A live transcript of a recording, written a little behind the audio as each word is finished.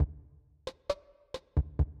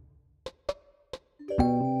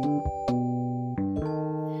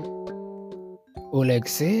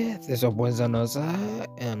Alexi, this is Obwenza Noza,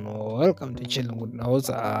 and welcome to Chilling with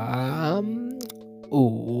Noza.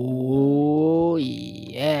 Oh,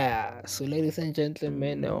 yeah. So, ladies and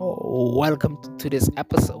gentlemen, welcome to today's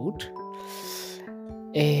episode.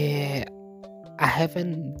 I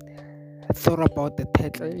haven't thought about the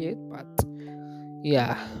title yet, but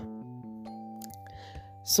yeah.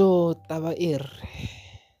 So, Tabair.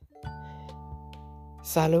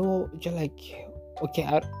 Salo, you're like,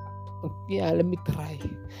 okay, let me try.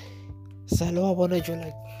 Salo, I wanna you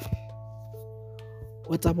like,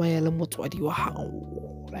 what am I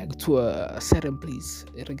like to a certain place,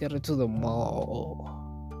 regarding to the mall.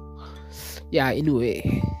 Yeah,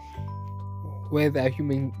 anyway, where there are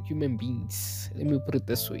human beings. Let me put it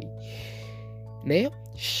this way. Ne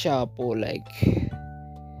sharp or like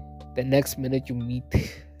the next minute you meet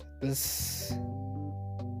this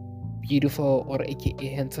beautiful or aka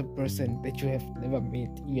handsome person that you have never met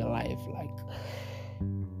in your life, like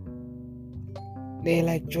they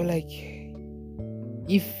like you're like,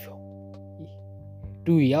 if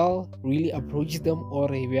do y'all really approach them or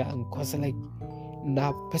we are cause like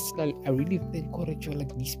now personally I really think you're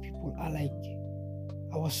like these people are like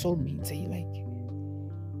our soulmates, like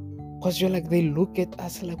cause you're like they look at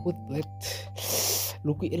us like with that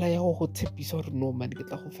look no man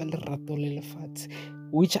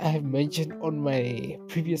which I have mentioned on my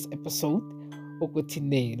previous episode.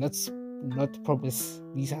 Let's not promise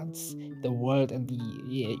these hands the world and the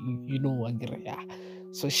you know yeah.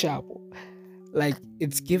 So sharp, like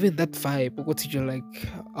it's giving that vibe. You're like,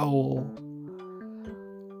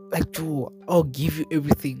 I'll give you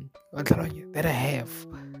everything that I have.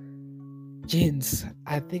 Gents,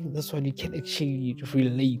 I think that's when you can actually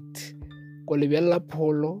relate. And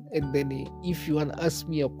then if you want to ask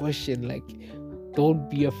me a question, like don't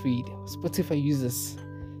be afraid. Spotify users,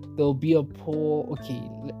 there'll be a poll.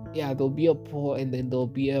 There'll be a poll, and then there'll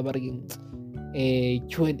be a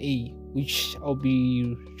Q&A, which I'll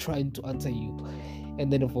be trying to answer you.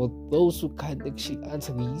 And then for those who can't actually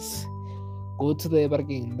answer these, go to the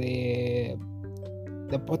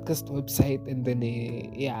podcast website, and then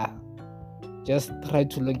just try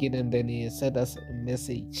to log in, and then send us a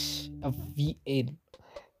message, a VN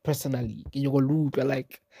personally. Can you go loop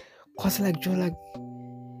like, cause like you're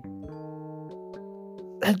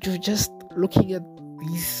you're just looking at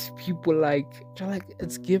these people like you're like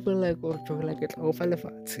it's given like, or you're like it's over like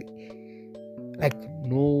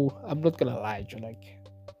no, I'm not gonna lie, you're like,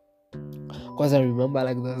 cause I remember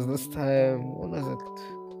like there's this time, when was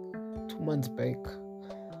it, 2 months back,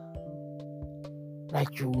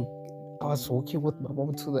 like I was walking with my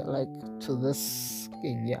mom to this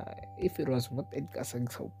thing. Yeah, if it was not Edgar's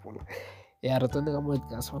example, yeah, returning a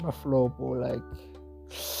gas on the floor, like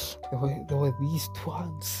there were these two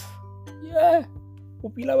hands. Yeah,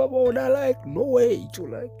 like no way, you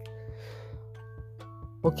like.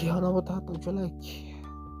 Okay, you like.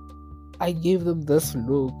 I gave them this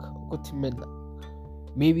look.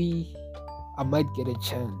 Maybe I might get a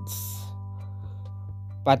chance,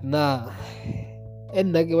 but nah.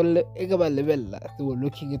 And they were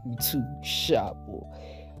looking at me too sharp.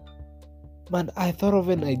 Man, I thought of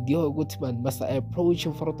an idea. Must I approach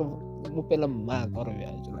in front of like,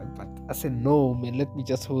 but I said no, man. Let me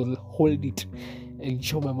just hold it and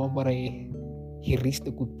show my mom he reached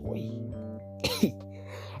a good boy.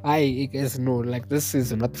 I guys know, like this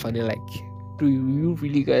is not funny. Like, do you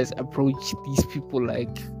really guys approach these people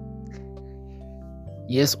like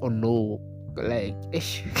yes or no? Like,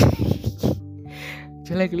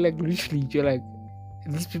 you're like literally, you're like,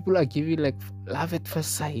 these people are giving like love at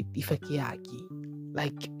first sight,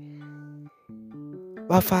 like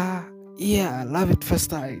Wafa, yeah, love at first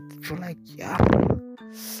sight. You're like, yeah,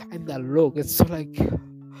 and the look, it's so like,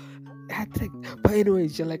 but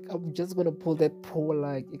anyways, you're like, I'm just gonna pull that poll,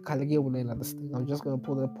 like I'm just gonna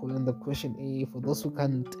pull that poll in the question A for those who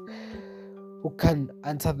can't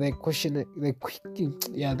answer the question,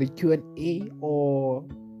 the Q&A or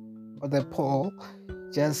the poll.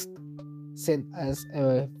 Just send us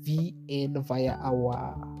a VN via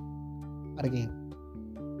our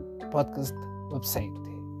podcast website.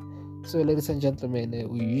 So, ladies and gentlemen,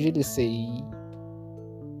 we usually say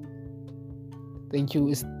thank you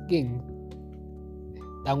is king.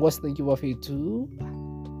 Tangos, thank you for you too.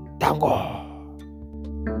 Tango.